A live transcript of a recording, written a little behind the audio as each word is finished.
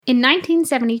In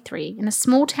 1973, in a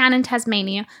small town in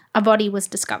Tasmania, a body was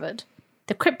discovered.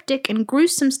 The cryptic and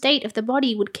gruesome state of the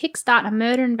body would kickstart a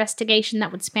murder investigation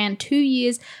that would span 2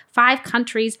 years, 5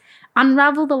 countries,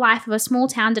 unravel the life of a small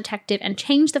town detective, and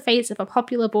change the face of a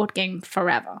popular board game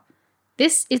forever.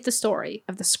 This is the story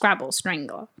of the Scrabble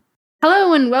Strangler.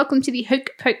 Hello and welcome to the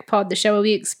Hoke Poke Pod, the show where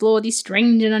we explore the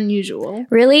strange and unusual.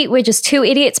 Really? We're just two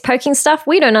idiots poking stuff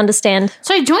we don't understand.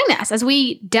 So join us as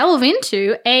we delve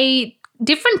into a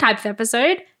different type of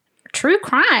episode, true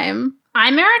crime.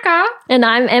 I'm Erica. And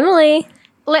I'm Emily.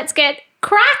 Let's get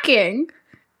cracking.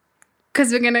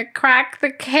 Because we're going to crack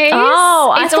the case.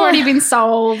 Oh, it's already been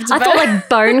solved. I thought like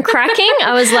bone cracking.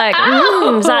 I was like,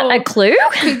 is that a clue?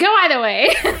 Could go either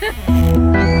way.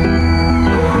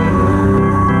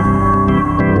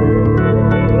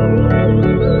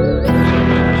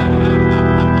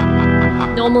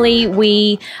 Normally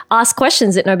we ask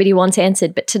questions that nobody wants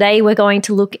answered, but today we're going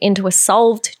to look into a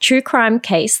solved true crime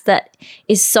case that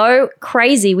is so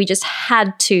crazy we just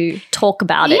had to talk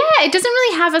about it. Yeah, it doesn't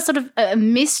really have a sort of a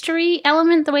mystery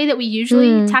element the way that we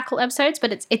usually tackle episodes,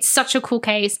 but it's such a cool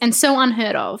case and so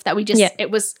unheard of that we just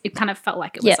it kind of felt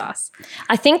like it was us.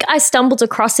 I think I stumbled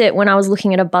across it when I was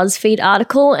looking at a BuzzFeed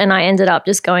article and I ended up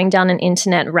just going down an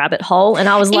internet rabbit hole and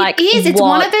I was like, it's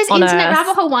one of those internet earth?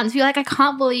 rabbit hole ones. You're like, I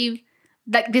can't believe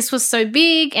that this was so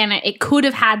big and it could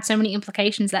have had so many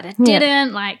implications that it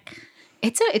didn't. Like,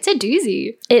 it's a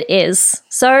doozy. It is.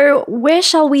 So where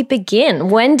shall we begin?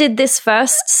 When did this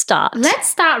first start? Let's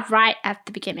start right at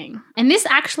the beginning. And this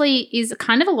actually is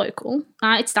kind of a local.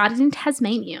 It started in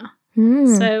Tasmania.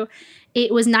 So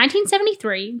it was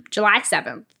 1973, July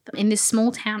 7th, in this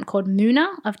small town called Moona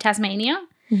of Tasmania.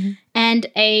 And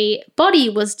a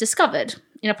body was discovered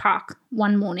in a park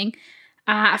one morning.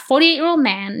 A 48-year-old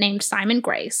man named Simon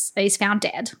Grace is found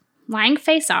dead, lying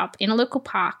face up in a local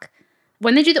park.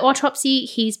 When they do the autopsy,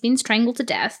 he's been strangled to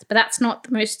death, but that's not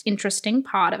the most interesting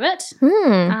part of it.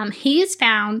 He is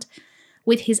found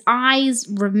with his eyes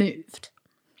removed.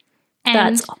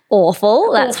 And that's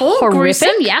awful. That's horrific.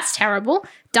 Gruesome, yes, terrible.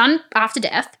 Done after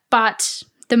death. But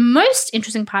the most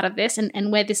interesting part of this,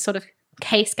 and where this sort of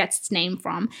case gets its name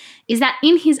from, is that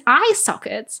in his eye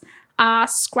sockets are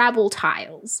Scrabble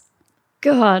tiles.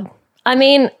 God. I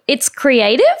mean, it's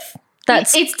creative.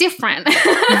 It's different.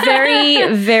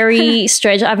 Very, very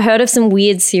strange. I've heard of some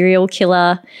weird serial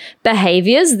killer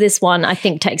behaviors. This one, I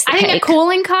think, takes the cake. I think a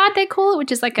calling card, they call it,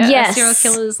 which is like a serial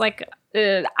killer's like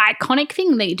iconic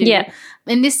thing they do. Yeah.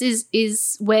 And this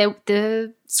is where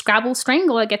the Scrabble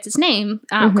Strangler gets its name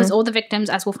because all the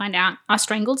victims, as we'll find out, are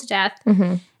strangled to death.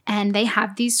 And they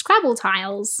have these Scrabble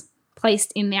tiles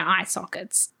placed in their eye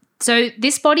sockets. So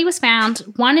this body was found,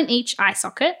 one in each eye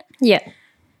socket. Yeah.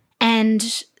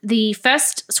 And the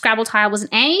first Scrabble tile was an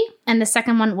A and the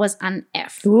second one was an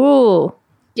F. Ooh.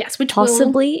 Yes, which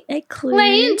possibly a clue.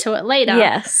 Lay into it later.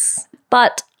 Yes.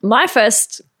 But my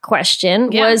first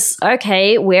question was,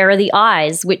 okay, where are the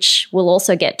eyes? Which we'll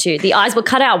also get to. The eyes were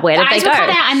cut out. Where did they go? The eyes were cut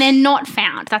out and they're not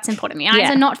found. That's important. The eyes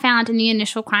are not found in the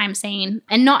initial crime scene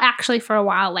and not actually for a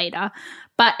while later.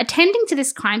 But attending to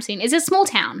this crime scene is a small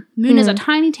town. Moona's a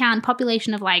tiny town,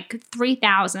 population of like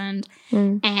 3,000.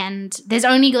 And there's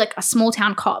only like a small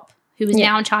town cop who is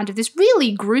now in charge of this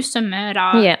really gruesome murder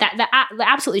that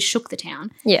absolutely shook the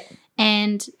town. Yeah.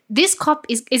 And this cop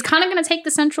is kind of going to take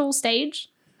the central stage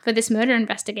for this murder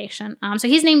investigation. So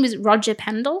his name was Roger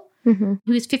Pendle, who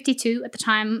was 52 at the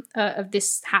time of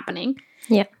this happening.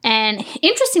 Yeah. And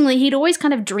interestingly, he'd always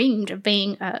kind of dreamed of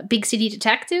being a big city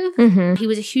detective. He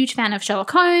was a huge fan of Sherlock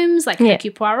Holmes, like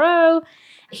Hercule Poirot.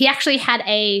 He actually had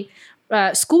a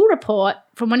school report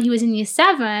from when he was in year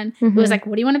 7. It was like,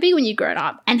 what do you want to be when you grow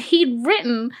up? And he'd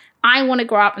written, I want to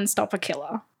grow up and stop a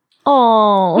killer.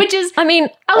 Oh. Which is, I mean,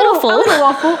 awful. A little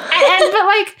awful. But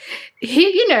like,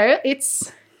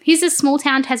 he's a small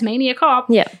town Tasmania cop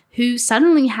who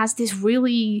suddenly has this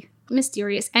really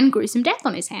mysterious and gruesome death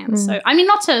on his hands. So, I mean,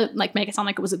 not to like make it sound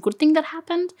like it was a good thing that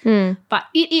happened, but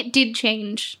it did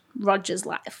change Roger's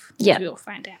life, as we'll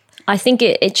find out. I think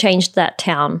it changed that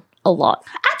town a lot.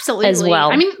 Absolutely. As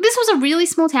well. I mean, this was a really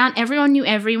small town. Everyone knew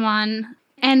everyone.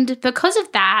 And because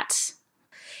of that,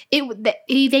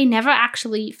 they never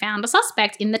actually found a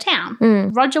suspect in the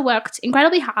town. Roger worked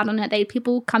incredibly hard on it. They had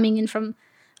people coming in from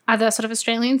other sort of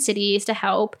Australian cities to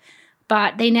help,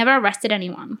 but they never arrested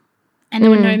anyone. And there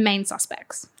were no main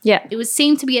suspects. Yeah. It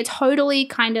seemed to be a totally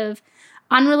kind of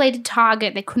unrelated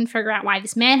target. They couldn't figure out why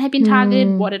this man had been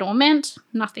targeted, what it all meant,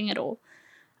 nothing at all.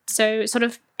 So sort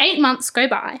of 8 months go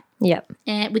by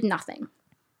with nothing.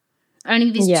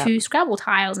 Only these 2 Scrabble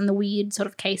tiles and the weird sort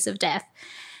of case of death.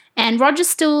 And Roger's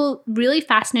still really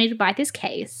fascinated by this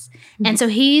case. And so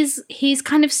he's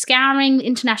kind of scouring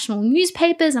international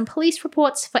newspapers and police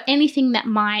reports for anything that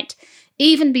might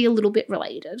even be a little bit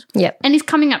related. Yep. And he's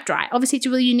coming up dry. Obviously, it's a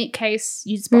really unique case.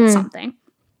 You'd spot something.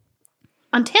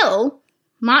 Until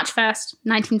March 1st,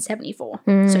 1974.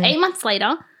 So 8 months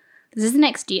later, this is the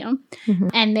next year,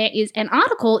 and there is an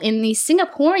article in the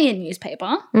Singaporean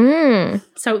newspaper,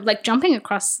 so like jumping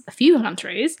across a few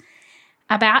countries,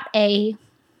 about a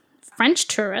French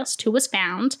tourist who was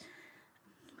found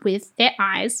with their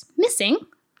eyes missing,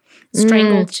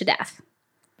 strangled to death.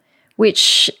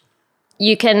 Which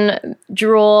you can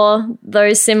draw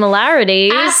those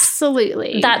similarities.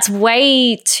 Absolutely. That's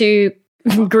way too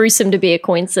gruesome to be a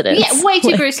coincidence. Yeah, way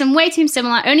too gruesome, way too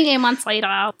similar. Only 8 months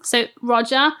later. So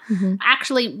Roger,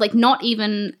 actually, like not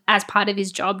even as part of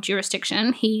his job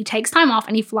jurisdiction, he takes time off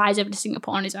and he flies over to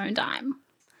Singapore on his own dime.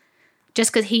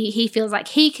 Just because he feels like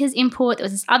he has input. There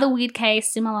was this other weird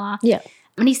case, similar. Yeah.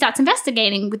 And he starts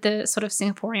investigating with the sort of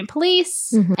Singaporean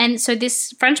police. And so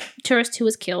this French tourist who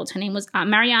was killed, her name was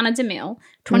Mariana DeMille,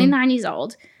 29 years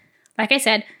old. Like I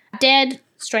said, dead,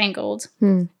 strangled.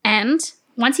 And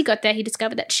once he got there, he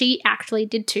discovered that she actually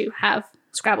did too have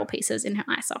Scrabble pieces in her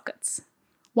eye sockets.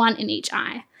 One in each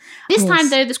eye. This time,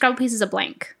 though, the Scrabble pieces are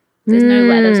blank. There's no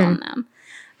letters on them.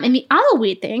 And the other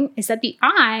weird thing is that the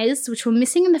eyes, which were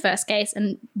missing in the first case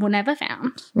and were never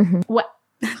found,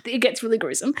 it gets really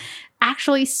gruesome,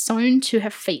 actually sewn to her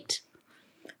feet.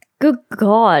 Good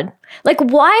God. Like,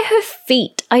 why her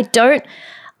feet? I don't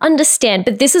understand.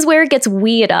 But this is where it gets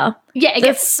weirder. Yeah, it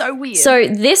gets so weird. So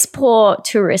this poor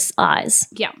tourist's eyes.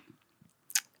 Yeah.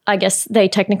 I guess they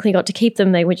technically got to keep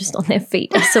them. They were just on their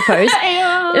feet, I suppose.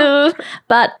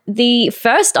 But the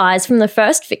first eyes from the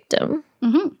first victim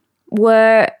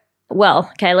were, well,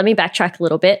 okay, let me backtrack a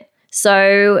little bit.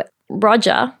 So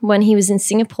Roger, when he was in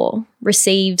Singapore,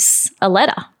 receives a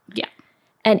letter. Yeah.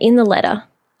 And in the letter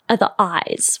are the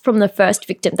eyes from the first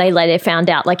victim. They later found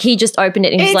out. Like, he just opened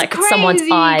it and it's like crazy. someone's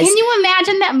eyes. Can you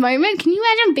imagine that moment? Can you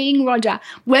imagine being Roger,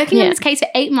 working on this case for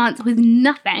 8 months with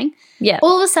nothing? Yeah.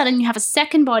 All of a sudden, you have a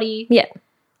second body. Yeah.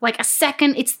 Like a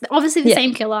second, it's obviously the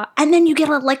same killer, and then you get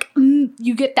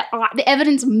the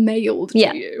evidence mailed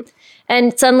to you.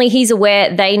 And suddenly he's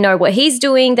aware. They know what he's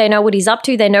doing. They know what he's up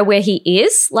to. They know where he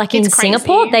is. Like, in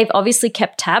Singapore, they've obviously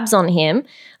kept tabs on him.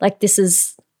 Like, this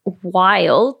is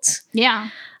wild. Yeah.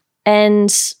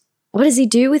 And what does he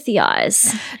do with the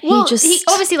eyes? Well, he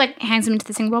obviously hands them to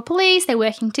the Singapore police. They're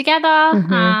working together.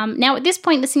 Now, at this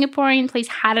point, the Singaporean police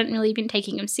hadn't really been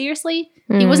taking him seriously.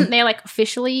 He wasn't there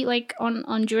officially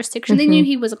on jurisdiction. They knew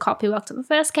he was a cop who worked on the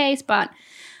first case, but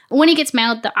when he gets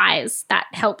mailed the eyes, that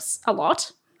helps a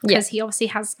lot because he obviously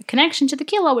has a connection to the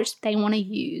killer, which they want to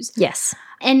use. Yes.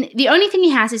 And the only thing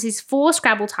he has is his 4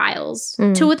 Scrabble tiles,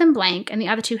 2 of them blank, and the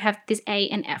other 2 have this A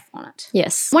and F on it.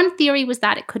 Yes. One theory was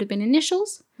that it could have been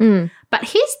initials, but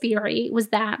his theory was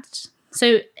that,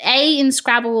 so A in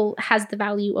Scrabble has the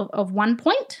value of 1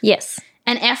 point. Yes.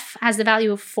 And F has the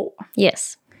value of 4.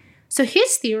 Yes. So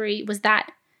his theory was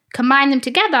that combine them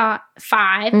together,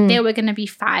 5, there were going to be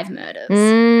 5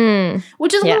 murders,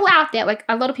 which is a little out there. Like,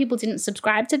 a lot of people didn't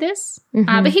subscribe to this,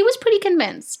 but he was pretty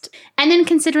convinced. And then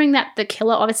considering that the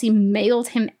killer obviously mailed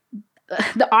him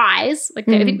the eyes, I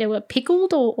think they were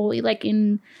pickled or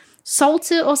in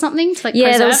salted or something to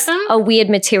preserve there was them. A weird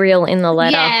material in the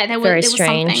letter. Yeah, there was very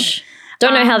strange.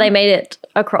 Don't know how they made it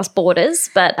across borders,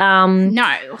 but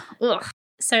no. Ugh.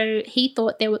 So he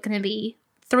thought there were going to be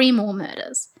 3 more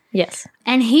murders. Yes.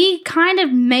 And he kind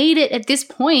of made it at this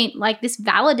point, this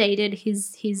validated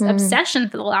his obsession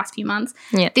for the last few months.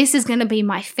 Yeah. This is going to be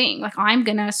my thing. I'm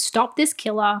going to stop this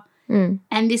killer, and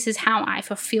this is how I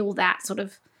fulfill that sort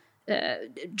of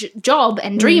job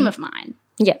and dream of mine.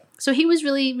 Yeah. So he was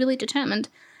really, really determined.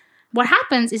 What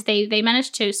happens is they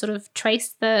managed to sort of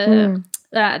trace the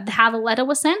how the letter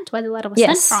was sent, where the letter was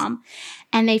sent from,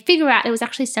 and they figure out it was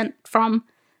actually sent from,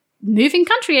 moving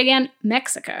country again,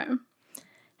 Mexico.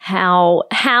 How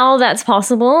that's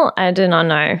possible, I do not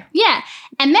know. Yeah.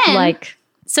 And then,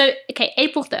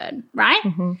 April 3rd,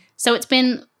 right? So it's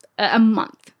been a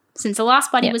month since the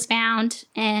last body was found,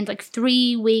 and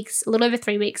 3 weeks, a little over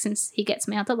 3 weeks since he gets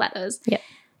mailed the letters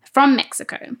from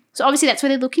Mexico. So obviously that's where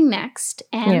they're looking next.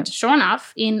 And sure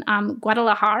enough, in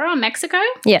Guadalajara, Mexico,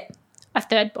 a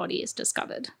 3rd body is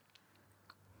discovered.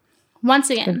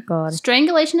 Once again,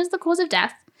 strangulation is the cause of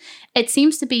death. It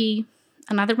seems to be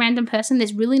another random person.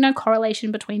 There's really no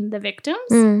correlation between the victims.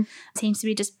 It seems to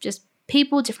be just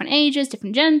people, different ages,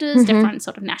 different genders, different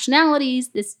sort of nationalities.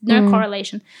 There's no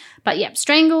correlation. But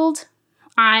strangled,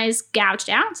 eyes gouged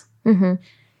out.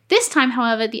 This time,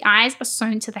 however, the eyes are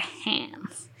sewn to the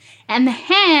hands. and the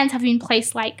hands have been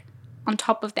placed like on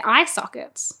top of the eye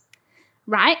sockets,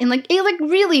 right? And like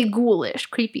really ghoulish,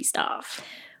 creepy stuff.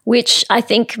 Which I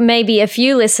think maybe a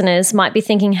few listeners might be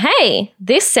thinking, hey,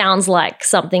 this sounds like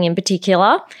something in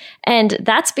particular. And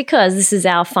that's because this is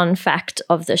our fun fact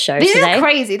of the show today. This is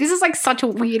crazy. This is like such a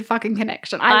weird fucking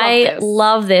connection. I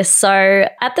love this. So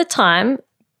at the time,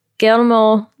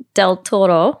 Guillermo del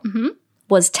Toro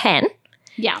was 10.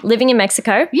 Yeah. Living in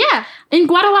Mexico. Yeah. In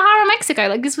Guadalajara, Mexico.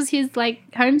 Like this was his like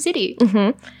home city.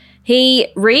 Mm-hmm.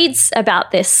 He reads about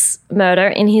this murder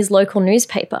in his local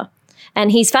newspaper. And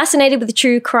he's fascinated with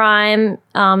true crime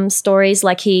stories.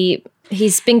 Like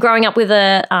he's been growing up with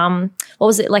a what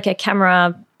was it, like a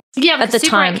camera? Yeah, like at the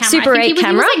time, Super 8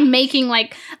 camera. He was like making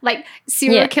like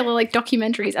serial killer like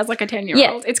documentaries as like a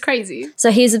 10-year-old. Yeah. It's crazy.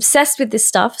 So he's obsessed with this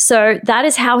stuff. So that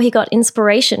is how he got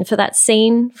inspiration for that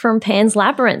scene from Pan's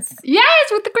Labyrinth. Yes,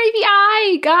 with the creepy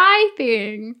eye guy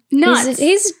thing. Nuts.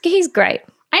 He's great.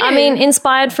 I mean,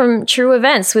 inspired from true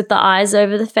events with the eyes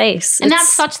over the face. And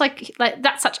that's such like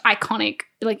that's such iconic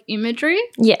like imagery.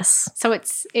 Yes. So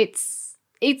it's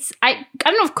I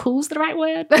don't know if cool's the right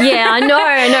word. Yeah, I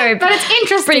know. But it's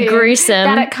interesting. Pretty gruesome.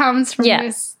 That it comes from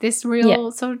this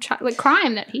real sort of like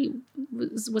crime that he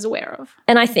was aware of.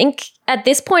 And I think at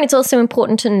this point it's also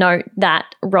important to note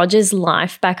that Roger's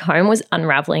life back home was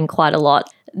unraveling quite a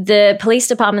lot. The police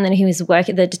department that he was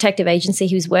working, the detective agency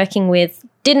he was working with,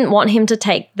 didn't want him to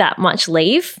take that much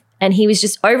leave. And he was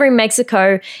just over in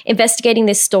Mexico investigating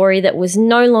this story that was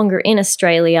no longer in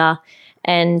Australia.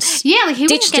 And like he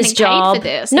wasn't getting paid for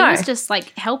this. No. He was just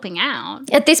like helping out.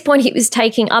 At this point, he was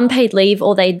taking unpaid leave,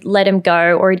 or they'd let him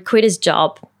go, or he'd quit his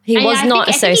job. He was not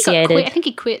associated. I think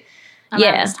he quit around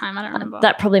this time. I don't remember.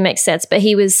 That probably makes sense. But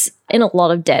he was in a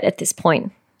lot of debt at this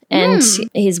point. And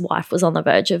his wife was on the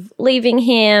verge of leaving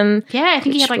him. Yeah, I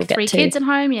think he had like 3 kids at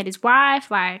home. He had his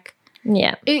wife. Like,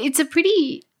 yeah, it's a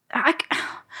pretty.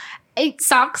 It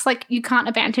sucks. Like you can't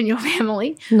abandon your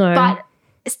family. No, but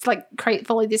it's like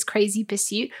follow this crazy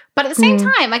pursuit. But at the same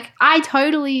time, like I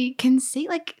totally can see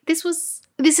like this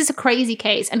is a crazy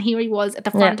case, and here he was at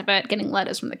the front of it getting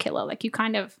letters from the killer. Like you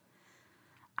kind of,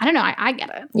 I don't know. I get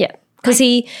it. Yeah. Because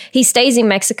he stays in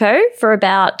Mexico for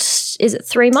about, is it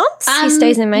 3 months? He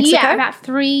stays in Mexico? Yeah, about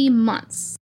 3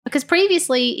 months. Because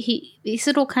previously, this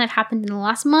had all kind of happened in the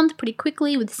last month pretty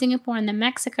quickly with Singapore and then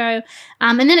Mexico.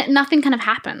 And then nothing kind of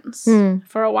happens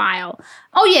for a while.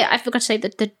 Oh, yeah, I forgot to say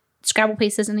that the Scrabble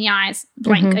pieces and the eyes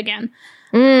blank again.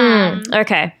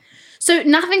 Okay. So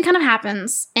nothing kind of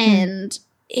happens, and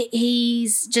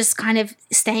he's just kind of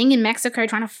staying in Mexico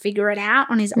trying to figure it out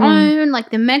on his own. Like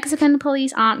the Mexican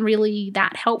police aren't really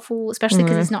that helpful, especially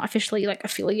because he's not officially like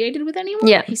affiliated with anyone.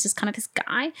 Yeah. He's just kind of this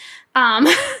guy.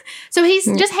 So he's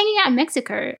just hanging out in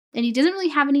Mexico, and he doesn't really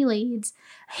have any leads.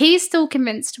 He's still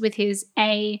convinced with his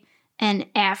A and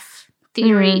F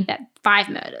theory that 5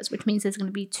 murders, which means there's going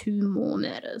to be 2 more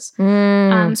murders.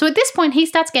 So at this point, he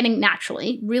starts getting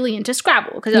naturally really into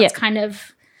Scrabble, because that's kind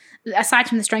of, aside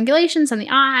from the strangulations and the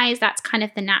eyes, that's kind of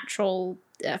the natural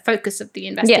focus of the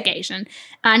investigation.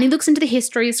 And he looks into the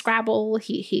history of Scrabble.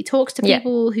 He talks to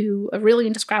people who are really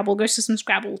into Scrabble, goes to some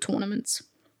Scrabble tournaments,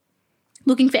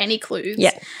 looking for any clues.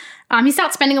 He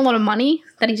starts spending a lot of money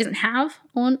that he doesn't have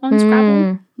on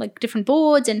Scrabble, like different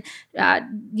boards and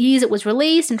years it was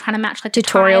released, and trying to match like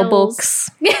tutorial tiles.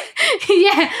 books.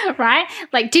 Yeah, right?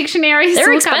 Like dictionaries.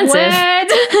 They're expensive.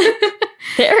 Words.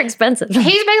 They're expensive.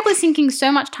 He's basically sinking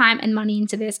so much time and money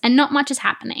into this, and not much is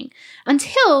happening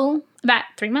until about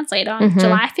 3 months later,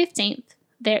 July 15th,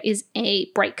 there is a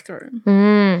breakthrough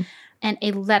and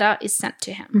a letter is sent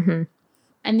to him.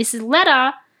 And this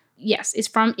letter, is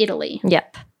from Italy.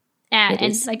 Yep. And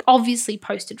it's like obviously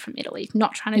posted from Italy,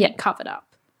 not trying to be covered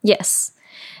up. Yes.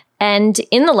 And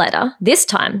in the letter, this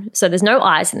time, so there's no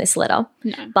eyes in this letter,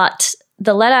 but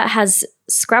the letter has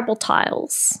Scrabble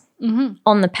tiles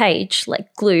on the page,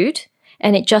 like glued,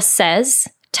 and it just says,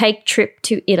 "Take trip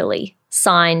to Italy,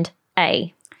 signed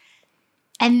A."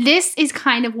 And this is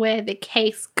kind of where the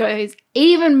case goes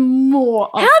even more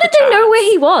off How did they know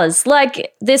where he was?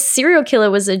 Like, this serial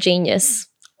killer was a genius.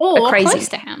 Or close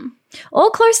to him. All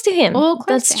close to him. All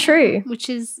close That's to true. Him, which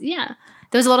is, there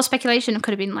was a lot of speculation. It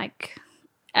could have been like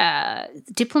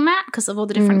diplomat because of all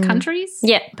the different countries.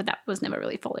 Yeah. But that was never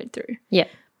really followed through. Yeah.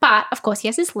 But, of course, he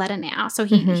has this letter now. So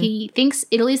he thinks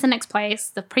Italy's the next place.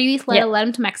 The previous letter led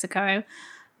him to Mexico.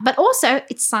 But also,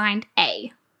 it's signed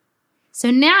A. So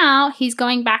now he's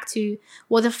going back to,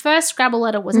 the first Scrabble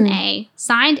letter was an A,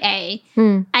 signed A.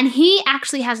 And he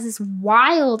actually has this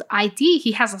wild idea.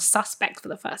 He has a suspect for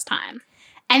the first time.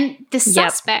 And the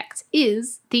suspect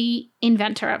is the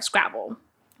inventor of Scrabble,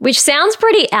 which sounds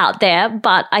pretty out there,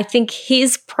 but I think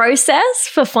his process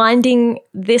for finding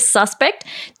this suspect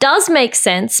does make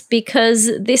sense because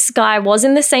this guy was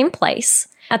in the same place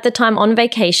at the time on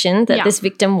vacation that this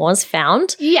victim was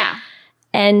found. Yeah.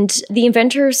 And the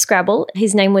inventor of Scrabble,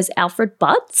 his name was Alfred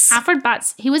Butts. Alfred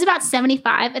Butts. He was about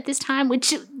 75 at this time,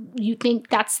 which you think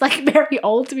that's like very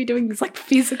old to be doing these like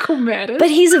physical murders. But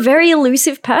he's a very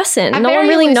elusive person. No one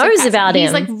really knows about him.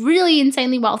 He's like really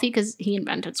insanely wealthy because he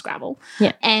invented Scrabble.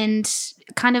 Yeah. And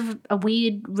kind of a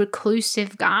weird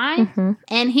reclusive guy. Mm-hmm.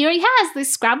 And here he has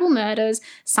this Scrabble murders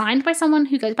signed by someone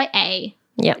who goes by A.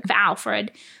 Yep. For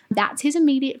Alfred. That's his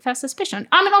immediate first suspicion.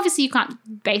 I mean, obviously you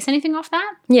can't base anything off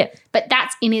that. Yeah. But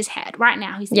that's in his head right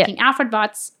now. He's thinking, Alfred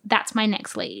Butts, that's my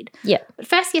next lead. Yeah. But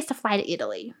first he has to fly to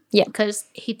Italy. Yeah. Because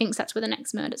he thinks that's where the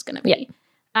next murder is going to be.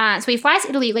 Yeah. So he flies to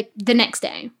Italy like the next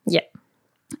day. Yeah.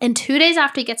 And 2 days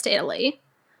after he gets to Italy,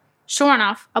 sure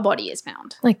enough, a body is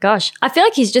found. My gosh. I feel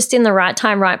like he's just in the right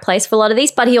time, right place for a lot of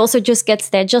these, but he also just gets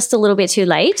there just a little bit too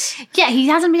late. Yeah, he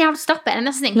hasn't been able to stop it. And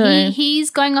that's the thing. No. He's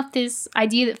going off this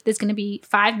idea that there's going to be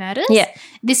 5 murders. Yeah.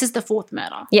 This is the 4th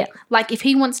murder. Yeah. Like if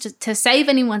he wants to save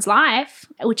anyone's life,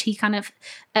 which he kind of,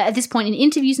 at this point in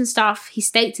interviews and stuff, he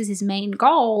states as his main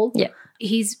goal,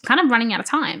 he's kind of running out of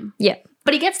time. Yeah.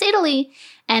 But he gets to Italy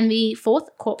and the 4th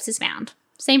corpse is found.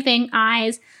 Same thing,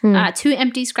 eyes, 2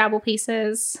 empty Scrabble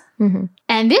pieces. Mm-hmm.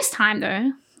 And this time,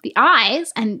 though, the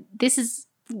eyes, and this is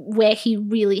where he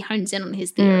really hones in on his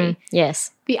theory.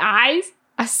 Yes. The eyes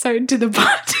are sewn to the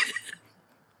butt.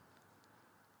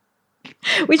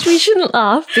 Which we shouldn't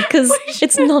laugh because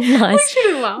it's not nice. We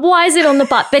shouldn't laugh. Why is it on the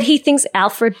butt? But he thinks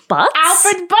Alfred Butts?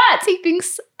 Alfred Butts. He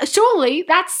thinks, surely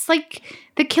that's like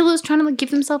the killer's trying to like give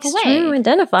himself away. Trying to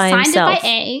identify himself. Signed it by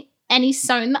A, and he's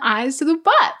sewn the eyes to the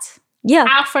butt. Yeah.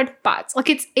 Alfred Butts. Like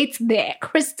it's there,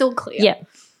 crystal clear. Yeah.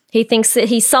 He thinks that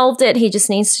he solved it. He just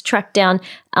needs to track down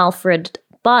Alfred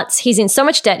Butts. He's in so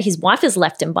much debt. His wife has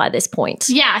left him by this point.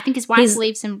 Yeah, I think his wife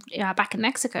leaves him back in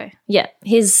Mexico. Yeah.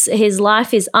 His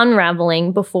life is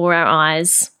unraveling before our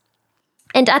eyes.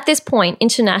 And at this point,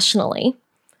 internationally,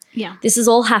 this is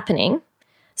all happening.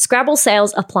 Scrabble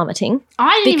sales are plummeting.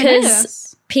 I didn't even know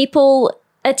this. People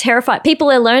are terrified.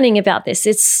 People are learning about this.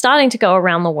 It's starting to go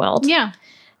around the world. Yeah.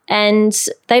 And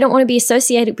they don't want to be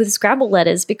associated with Scrabble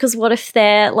letters because what if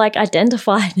they're like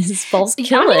identified as false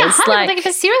killers? I mean, like if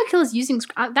a serial killer is using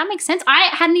Scrabble, that makes sense.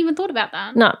 I hadn't even thought about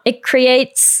that. No, it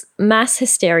creates mass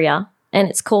hysteria, and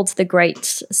it's called the Great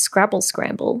Scrabble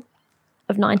Scramble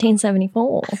of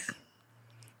 1974.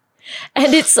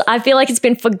 And I feel like it's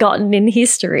been forgotten in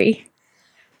history.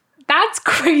 That's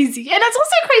crazy, and it's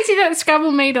also crazy that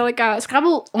Scrabble made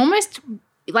Scrabble almost.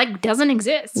 Like doesn't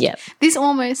exist. Yeah. This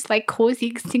almost like caused the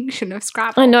extinction of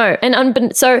Scrabble. I know.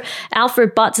 And so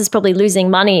Alfred Butts is probably losing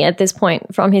money at this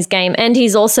point from his game, and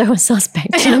he's also a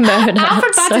suspect in a murder.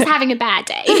 Alfred Butts is having a bad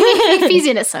day if he's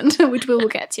innocent, which we will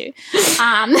get to. Yes.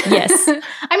 I mean,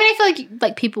 I feel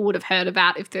like people would have heard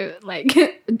about if the like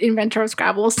inventor of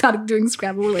Scrabble started doing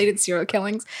Scrabble related serial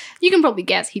killings. You can probably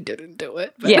guess he didn't do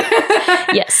it. But yeah.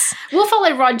 Yes. We'll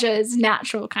follow Roger's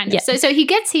natural kind of. Yeah. So he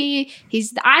gets here.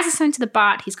 The eyes are sewn to the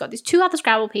butt. He's got these 2 other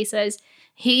Scrabble pieces.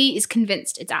 He is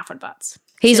convinced it's Alfred Butts.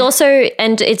 He's also,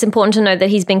 and it's important to know that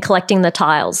he's been collecting the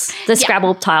tiles, the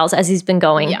Scrabble tiles as he's been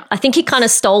going. Yeah. I think he kind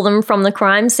of stole them from the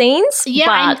crime scenes.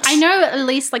 Yeah, but I know at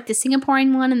least like the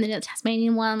Singaporean one and the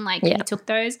Tasmanian one, like he took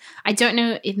those. I don't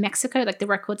know if Mexico, like the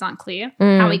records aren't clear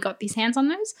how he got these hands on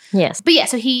those. Yes. But yeah,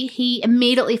 so he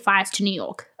immediately flies to New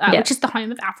York, which is the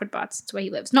home of Alfred Butts. It's where he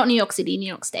lives. Not New York City, New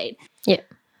York State. Yeah.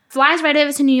 Flies right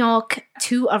over to New York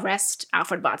to arrest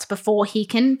Alfred Butts before he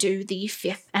can do the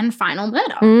 5th and final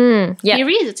murder. Here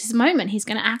he is. It's his moment. He's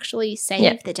going to actually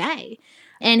save the day.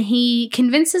 And he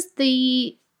convinces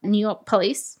the New York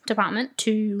Police Department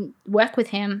to work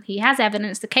with him. He has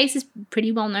evidence. The case is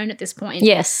pretty well known at this point.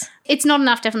 Yes. It's not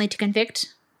enough definitely to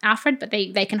convict Alfred, but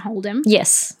they can hold him.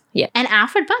 Yes. Yeah. And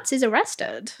Alfred Butts is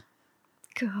arrested.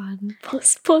 God, poor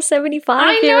 75-year-old.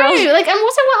 I know. Like, and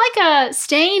also what like a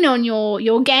stain on your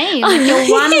game, like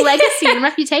your one legacy and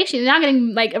reputation. You're now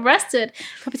getting like arrested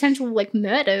for potential like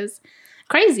murders.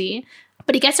 Crazy.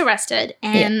 But he gets arrested,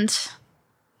 and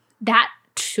that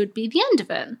should be the end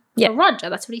of it. Yeah. For Roger,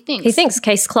 that's what he thinks. He thinks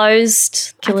case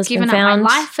closed. Killer's been found. I've given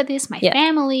up my life for this, my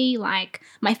family, like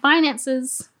my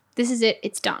finances. This is it.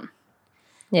 It's done.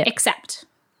 Yeah. Except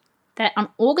that on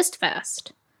August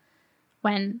 1st,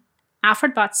 when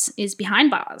Alfred Butts is behind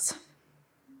bars,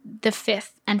 the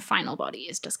 5th and final body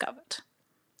is discovered.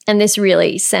 And this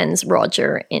really sends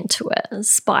Roger into a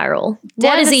spiral.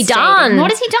 What has he done?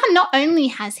 What has he done? Not only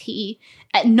has he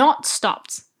not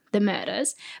stopped the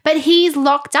murders, but he's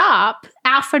locked up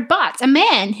Alfred Butts, a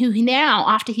man who now,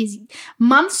 after his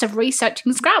months of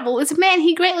researching Scrabble, is a man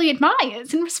he greatly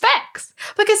admires and respects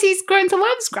because he's grown to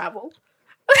love Scrabble.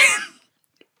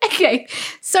 Okay,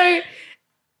 so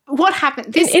what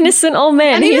happened? An innocent old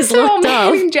man. He is locked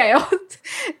up in jail.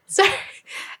 So,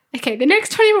 okay, the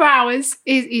next 24 hours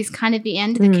is kind of the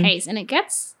end of the case, and it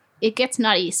gets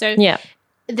nutty. So,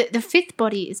 the fifth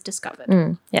body is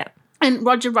discovered. And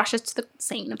Roger rushes to the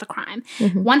scene of the crime.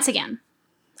 Once again,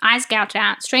 eyes gouged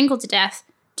out, strangled to death,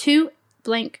 2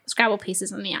 blank Scrabble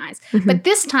pieces in the eyes. But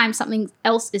this time, something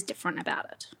else is different about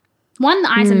it. 1,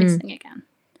 the eyes are missing again.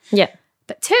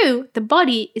 But 2, the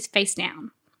body is face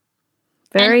down.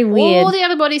 Very weird. All the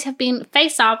other bodies have been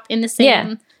face up in the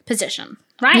same position,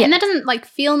 right? And that doesn't like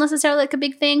feel necessarily like a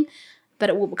big thing, but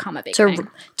it will become a big thing.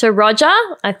 To Roger,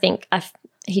 I think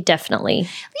he definitely,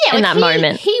 in that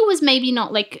moment. He was maybe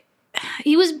not like,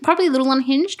 he was probably a little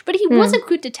unhinged, but he was a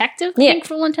good detective, I think,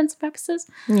 for all intents and purposes.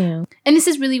 And this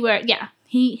is really where,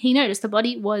 he noticed the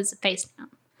body was face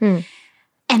down.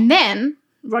 And then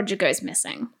Roger goes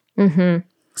missing.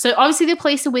 So obviously the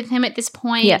police are with him at this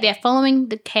point. They're following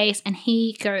the case, and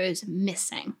he goes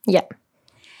missing.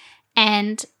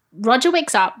 And Roger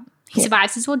wakes up. He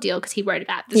survives his ordeal because he wrote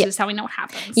about it. This is how we know what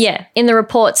happens. In the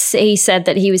reports, he said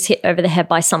that he was hit over the head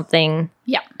by something.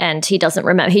 And he doesn't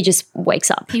remember. He just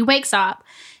wakes up. He wakes up,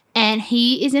 and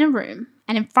he is in a room,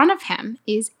 and in front of him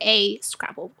is a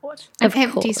Scrabble board. An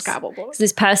empty Scrabble board.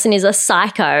 This person is a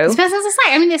psycho. This person's a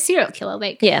psycho. I mean, they're a serial killer,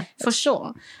 for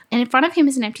sure. And in front of him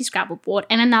is an empty Scrabble board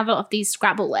and another of these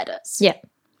Scrabble letters.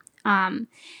 And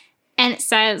it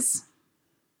says,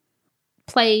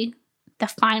 play the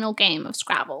final game of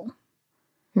Scrabble,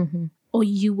 or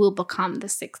you will become the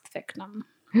 6th victim.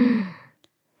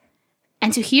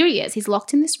 And so here he is. He's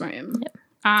locked in this room.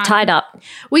 Tied up.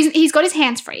 Well, he's got his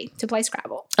hands free to play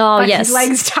Scrabble. Oh, yes. His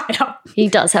legs tied up. He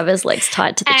does have his legs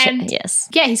tied to the chair, yes.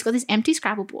 Yeah, he's got this empty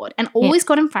Scrabble board, and all he's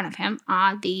got in front of him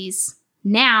are these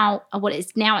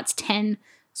it's 10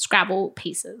 Scrabble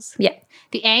pieces.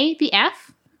 The A, the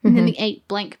F, and then the 8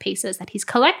 blank pieces that he's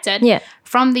collected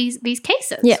from these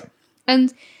cases.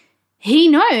 And he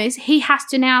knows he has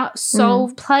to now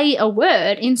play a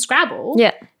word in Scrabble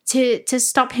to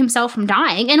stop himself from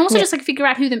dying, and also just like figure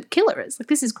out who the killer is. Like,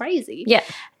 this is crazy.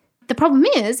 The problem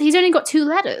is he's only got 2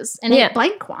 letters and 8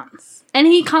 blank ones, and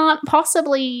he can't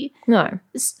possibly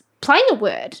play a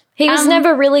word. He was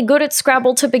never really good at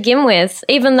Scrabble to begin with,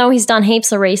 even though he's done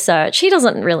heaps of research. He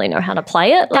doesn't really know how to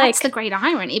play it. That's the great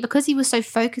irony, because he was so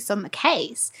focused on the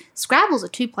case. Scrabble's a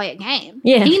 2-player game.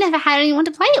 He never had anyone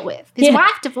to play it with. His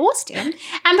wife divorced him,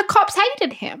 and the cops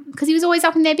hated him because he was always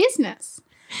up in their business.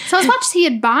 So as much as he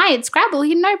admired Scrabble,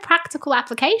 he had no practical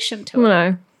application to it.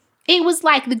 No. It was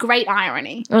like the great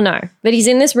irony. Oh, no. But he's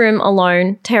in this room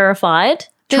alone, terrified,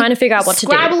 trying to figure out what to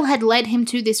do. Scrabble had led him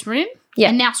to this room,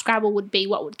 and now Scrabble would be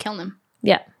what would kill him.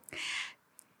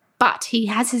 But he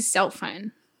has his cell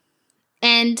phone,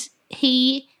 and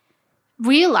he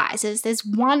realizes there's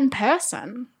one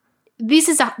person. This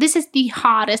is the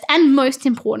hardest and most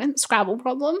important Scrabble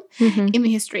problem in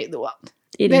the history of the world.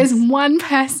 There's one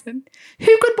person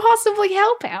who could possibly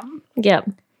help him.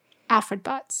 Alfred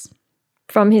Butts.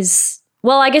 From his...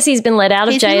 Well, I guess he's been let out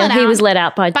of jail. He was let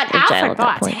out by jail at that point. But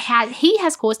Alfred Butts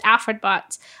has caused Alfred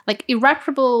Butts like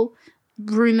irreparable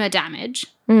rumor damage,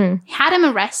 had him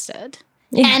arrested,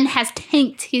 and has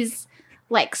tanked his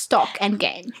like stock and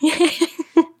game.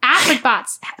 Alfred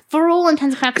Butts, for all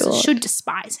intents and purposes, should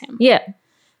despise him.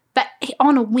 But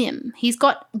on a whim, he's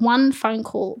got 1 phone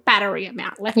call battery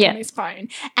amount left on his phone,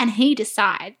 and he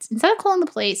decides, instead of calling the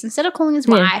police, instead of calling his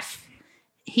wife,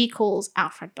 he calls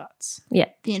Alfred Butts,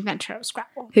 the inventor of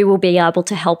Scrabble. Who will be able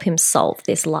to help him solve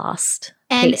this last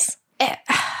piece.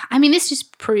 I mean, this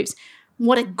just proves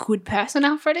what a good person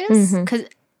Alfred is, because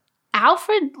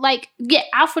Alfred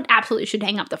absolutely should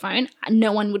hang up the phone.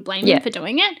 No one would blame him for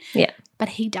doing it. But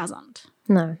he doesn't.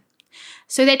 No.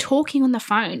 So they're talking on the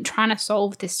phone, trying to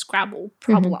solve this Scrabble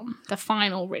problem, the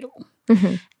final riddle.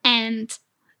 And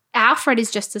Alfred is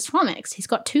just as flummoxed. He's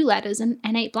got 2 letters and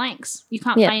 8 blanks. You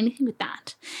can't play anything with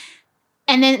that.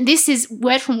 And then this is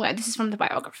word from word. This is from the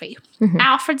biography.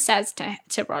 Alfred says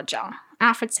to Roger,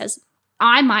 Alfred says,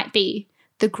 I might be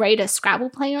the greatest Scrabble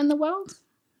player in the world,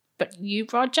 but you,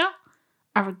 Roger,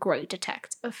 are a great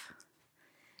detective.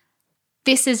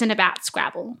 This isn't about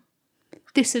Scrabble.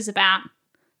 This is about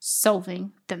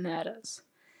solving the murders.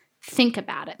 Think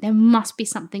about it. There must be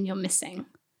something you're missing.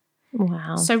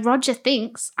 Wow. So Roger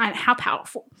thinks, how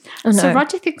powerful. Oh, no. So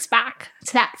Roger thinks back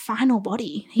to that final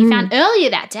body he found earlier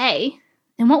that day.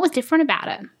 And what was different about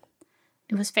it?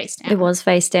 It was face down. It was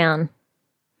face down.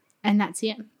 And that's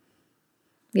it.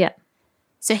 Yeah.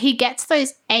 So he gets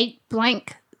those 8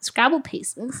 blank Scrabble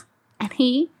pieces and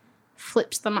he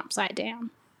flips them upside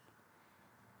down.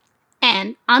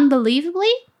 And unbelievably,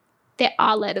 there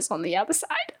are letters on the other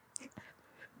side.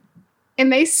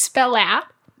 And they spell out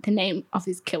the name of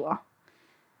his killer.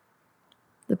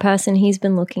 The person he's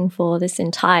been looking for this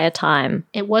entire time.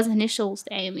 It was initials,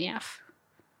 the A and the F.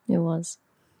 It was.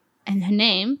 And her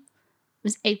name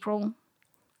was April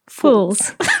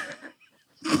Fools.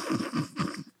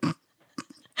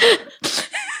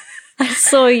 I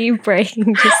saw you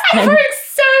breaking just then. I broke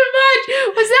so much.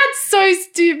 Was that so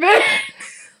stupid?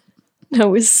 No,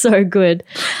 it was so good.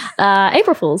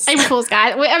 April Fools. April Fools,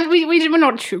 guys. We're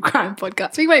not a true crime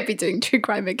podcast. We won't be doing true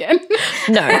crime again.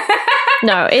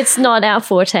 No, it's not our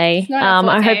forte.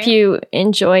 I hope you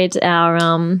enjoyed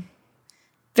our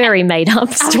very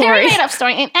made-up story. Very made-up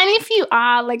story. And if you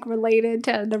are like related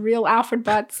to the real Alfred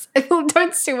Butts,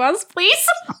 don't sue us, please.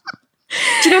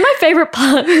 Do you know my favourite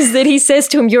part is that he says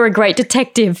to him, "You're a great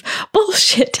detective."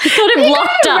 Bullshit. He got him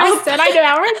locked up. I know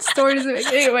our own stories.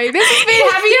 Anyway, this has been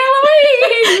Happy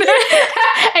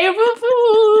Halloween. April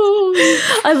Fools.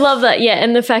 I love that. Yeah,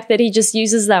 and the fact that he just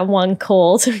uses that one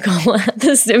call to call out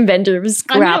this inventor of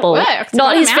Scrabble.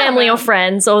 Not his family or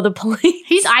friends or the police.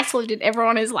 He's isolated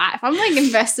everyone in his life. I'm like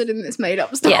invested in this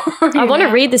made-up story. Yeah. I want to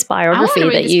read this biography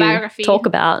that you talk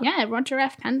about. Yeah, Roger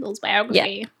F. Pendle's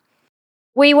biography. Yeah.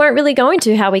 We weren't really going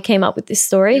to how we came up with this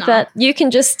story, but you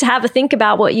can just have a think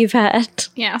about what you've had.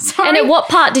 Yeah, sorry. And at what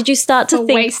part did you start to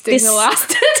think wasting the last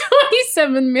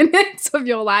 27 minutes of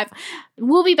your life?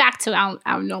 We'll be back to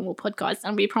our normal podcast,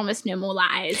 and we promise no more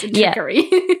lies and trickery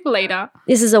later.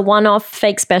 This is a one-off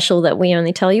fake special that we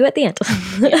only tell you at the end.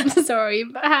 Sorry.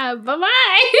 Bye-bye.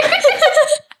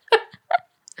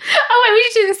 Oh, wait, we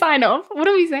should do the sign-off. What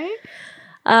do we say?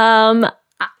 I'm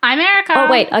Erica.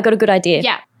 Oh, wait, I got a good idea.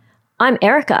 Yeah. I'm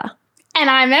Erica. And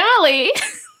I'm Emily.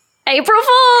 April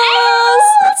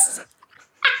Fools!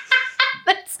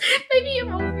 That's maybe a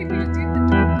wrong thing to do.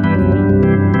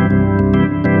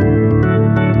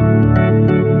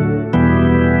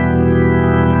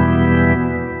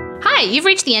 Hi, you've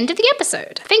reached the end of the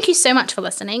episode. Thank you so much for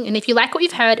listening, and if you like what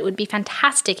you've heard, it would be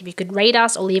fantastic if you could rate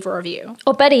us or leave a review.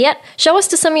 Or better yet, show us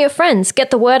to some of your friends.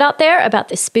 Get the word out there about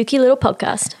this spooky little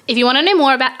podcast. If you want to know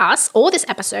more about us or this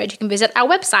episode, you can visit our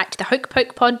website,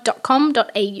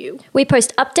 thehokepokepod.com.au. We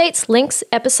post updates, links,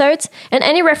 episodes, and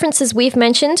any references we've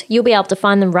mentioned, you'll be able to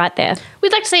find them right there.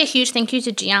 We'd like to say a huge thank you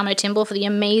to Giano Timble for the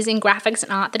amazing graphics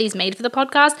and art that he's made for the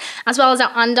podcast, as well as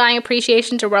our undying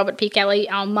appreciation to Robert P. Kelly,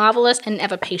 our marvelous and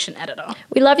ever-patient editor.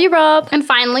 We love you, Rob. And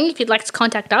finally, if you'd like to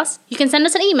contact us, you can send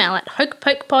us an email at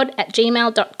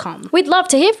hokepokepod@gmail.com. We'd love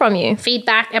to hear from you.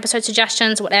 Feedback, episode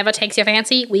suggestions, whatever takes your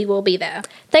fancy, we will be there.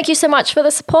 Thank you so much for the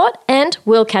support, and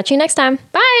we'll catch you next time.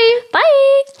 Bye.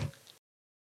 Bye.